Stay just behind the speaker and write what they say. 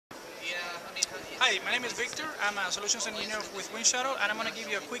Hi, my name is Victor. I'm a solutions engineer with Winshuttle, and I'm going to give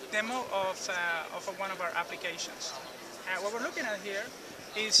you a quick demo of one of our applications. What we're looking at here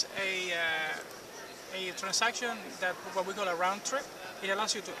is a transaction that what we call a round trip. It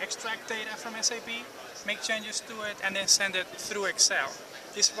allows you to extract data from SAP, make changes to it, and then send it through Excel.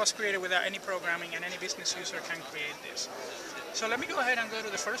 This was created without any programming, and any business user can create this. So let me go ahead and go to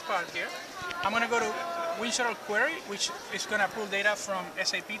the first part here. I'm going to go to Winshuttle query, which is going to pull data from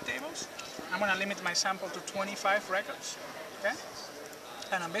SAP tables. I'm going to limit my sample to 25 records, okay?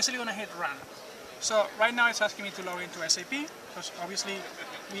 And I'm basically going to hit run. So right now it's asking me to log into SAP, because obviously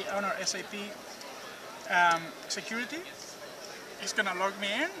we honor SAP security. It's going to log me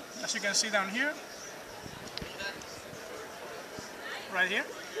in, as you can see down here, right here,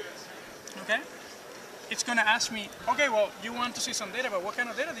 okay? It's going to ask me, okay, well, you want to see some data, but what kind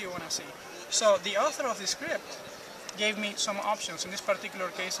of data do you want to see? So the author of the script gave me some options. In this particular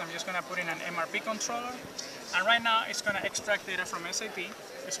case, I'm just going to put in an MRP controller. And right now, it's going to extract data from SAP.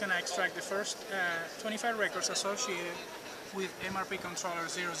 It's going to extract the first 25 records associated with MRP controller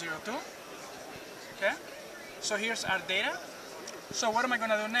 002. Okay? So here's our data. So what am I going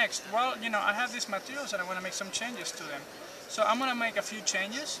to do next? Well, you know, I have these materials and I want to make some changes to them. So I'm going to make a few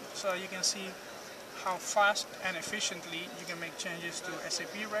changes so you can see how fast and efficiently you can make changes to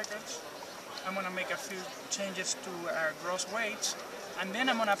SAP records. I'm going to make a few changes to gross weights, and then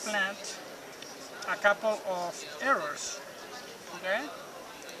I'm going to plant a couple of errors, okay?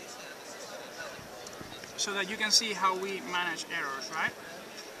 So that you can see how we manage errors, right?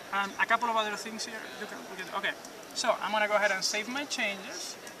 And a couple of other things here. Okay, so I'm going to go ahead and save my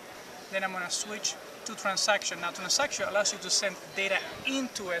changes. Then I'm going to switch to transaction. Now, transaction allows you to send data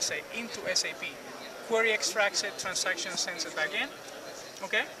into SAP. Query extracts it, transaction sends it back in,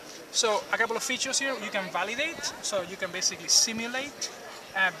 okay? So a couple of features here, you can validate, so you can basically simulate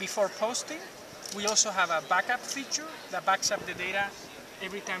before posting. We also have a backup feature that backs up the data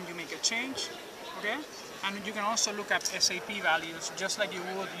every time you make a change, okay? And you can also look up SAP values just like you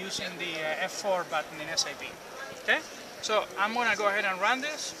would using the F4 button in SAP, okay? So I'm gonna go ahead and run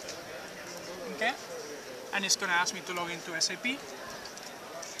this, okay? And it's gonna ask me to log into SAP.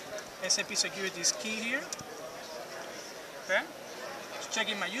 SAP security is key here, okay?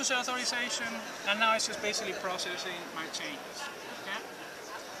 Checking my user authorization, and now it's just basically processing my changes. Okay?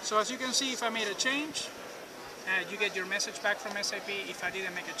 So as you can see, if I made a change, you get your message back from SAP. If I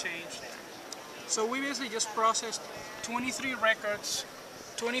didn't make a change, so we basically just processed 23 records,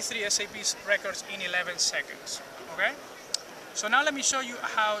 23 SAP records in 11 seconds. Okay? So now let me show you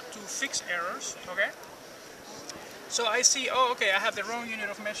how to fix errors. Okay? So I see, oh, okay, I have the wrong unit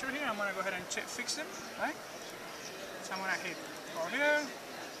of measure here. I'm going to go ahead and fix them. Right? So I'm going to hit go here.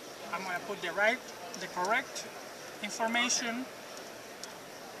 I'm going to put the correct information.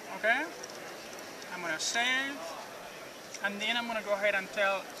 Okay. I'm going to save, and then I'm going to go ahead and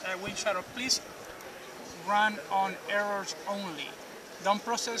tell Winshuttle, please run on errors only. Don't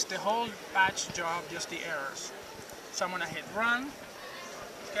process the whole batch job, just the errors. So I'm going to hit run.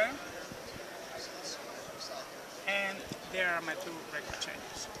 Okay. And there are my two record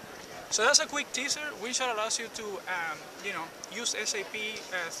changes. So that's a quick teaser. Winshuttle allows you to, use SAP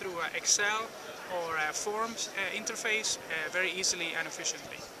through Excel or Forms interface very easily and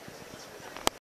efficiently.